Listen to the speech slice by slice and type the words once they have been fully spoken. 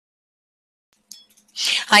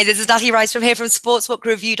Hi, this is Natalie Rice from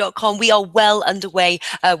sportsbookreview.com. We are well underway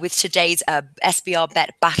with today's SBR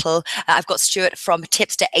bet battle. I've got Stuart from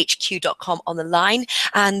tipsterhq.com on the line,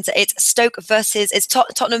 and it's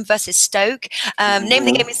Tottenham versus Stoke. Name of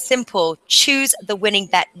the game is simple. Choose the winning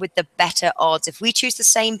bet with the better odds. If we choose the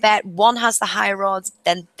same bet, one has the higher odds,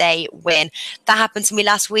 then they win. That happened to me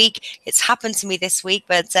last week. It's happened to me this week,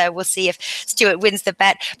 but we'll see if Stuart wins the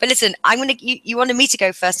bet. But listen, you wanted me to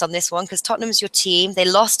go first on this one because Tottenham's your team. They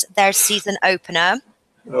lost their season opener.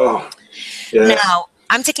 Oh, yes. Now,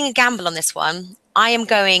 I'm taking a gamble on this one. I am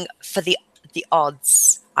going for the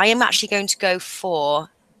odds. I am actually going to go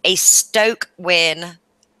for a Stoke win,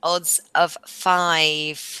 odds of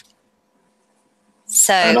 5.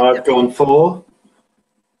 So, and I've gone for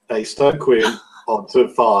a Stoke win, odds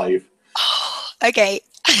of 5. Okay.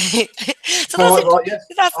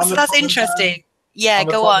 That's interesting. Yeah,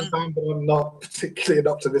 go on. Fan, but I'm not particularly an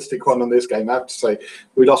optimistic one on this game. I have to say,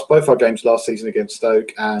 we lost both our games last season against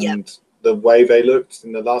Stoke, and the way they looked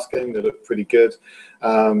in the last game, they looked pretty good.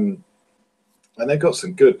 And they've got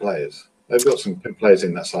some good players. They've got some good players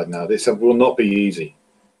in that side now. This will not be easy.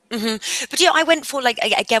 But I went for, like,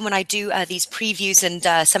 again, when I do these previews and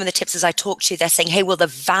some of the tipsters I talk to, they're saying, hey, well, the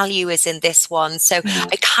value is in this one. So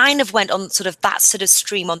I kind of went on sort of that sort of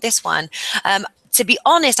stream on this one. To be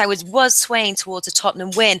honest, I was swaying towards a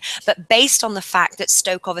Tottenham win, but based on the fact that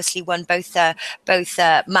Stoke obviously won both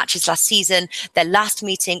matches last season, their last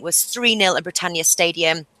meeting was 3-0 at Britannia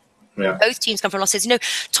Stadium. Yeah. Both teams come from losses.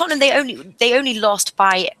 Tottenham, they only lost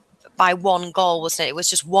by 1 goal, wasn't it? It was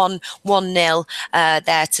just 1-0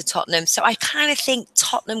 there to Tottenham. So I kind of think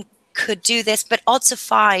Tottenham could do this, but odds of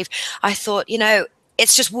 5, I thought,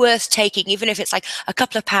 it's just worth taking, even if it's like a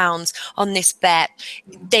couple of pounds on this bet.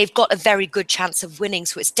 They've got a very good chance of winning,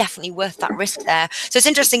 so it's definitely worth that risk there. So it's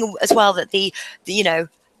interesting as well that the a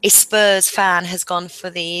Spurs fan has gone for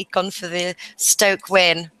the Stoke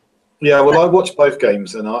win. Yeah, well, I watched both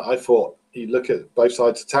games, and I thought you look at both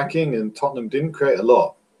sides attacking, and Tottenham didn't create a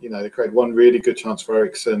lot. They created one really good chance for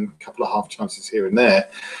Eriksen, a couple of half chances here and there,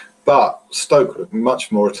 but Stoke look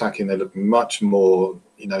much more attacking. They look much more,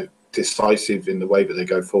 decisive in the way that they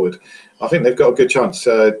go forward. I think they've got a good chance.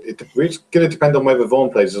 It's going to depend on whether Vaughan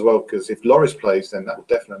plays as well, because if Loris plays, then that will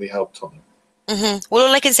definitely help Tottenham. Well,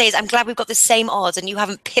 all I can say is I'm glad we've got the same odds and you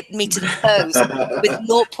haven't pipped me to the post with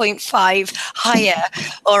 0.5 higher.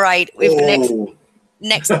 All right,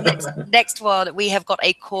 next one, we have got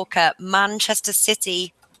a corker, Manchester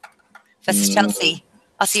City versus Chelsea.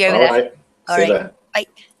 I'll see you over there. All right. See you there. Bye.